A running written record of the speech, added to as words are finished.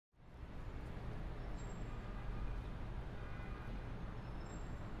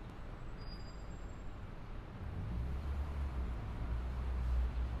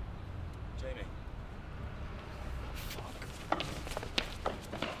Jamie.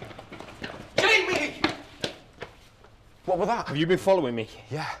 Jamie! What was that? Have you been following me?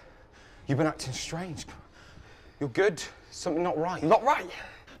 Yeah. You've been acting strange. You're good. Something not right. Not right.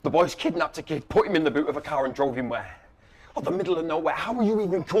 The boys kidnapped a kid, put him in the boot of a car and drove him where? Oh, the middle of nowhere. How are you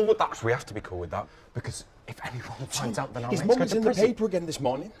even cool with that? So we have to be cool with that, because if anyone finds out, then our his mate's mum was in the paper again this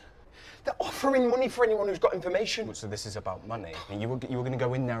morning. They're offering money for anyone who's got information. So this is about money? You were going to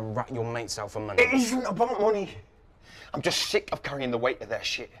go in there and rat your mates out for money? It isn't about money. I'm just sick of carrying the weight of their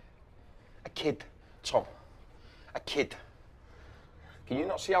shit. A kid, Tom. A kid. Can you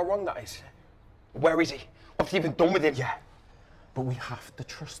not see how wrong that is? Where is he? What's he even done with him? Yeah. But we have to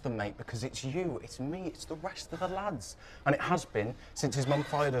trust them, mate, because it's you, it's me, it's the rest of the lads. And it has been since his mum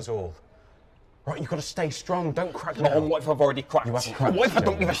fired us all. Right, you've got to stay strong, don't crack now. And what if I've already cracked? You haven't cracked. What if I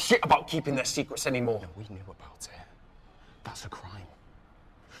don't give a shit about keeping their secrets anymore? No, we knew about it. That's a crime.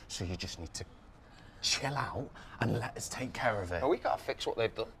 So you just need to chill out and let us take care of it. No, we can't fix what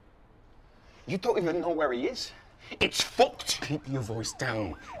they've done. You don't even know where he is. It's fucked. Keep your voice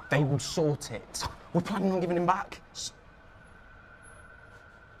down. They will sort it. We're planning on giving him back.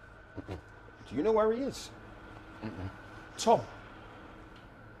 Do you know where he is? Tom.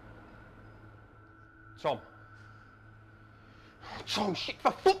 Tom. Tom, shit,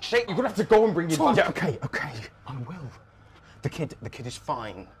 for fuck's sake, you're gonna have to go and bring him back. Yeah, okay, I will. The kid is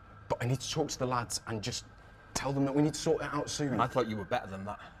fine, but I need to talk to the lads and just tell them that we need to sort it out soon. I thought you were better than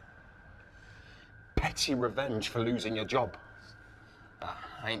that. Petty revenge for losing your job.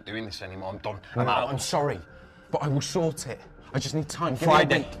 I ain't doing this anymore, I'm done. I'm out. I'm sorry, but I will sort it. I just need time.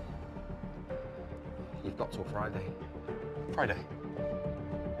 Friday. You've got till Friday. Friday.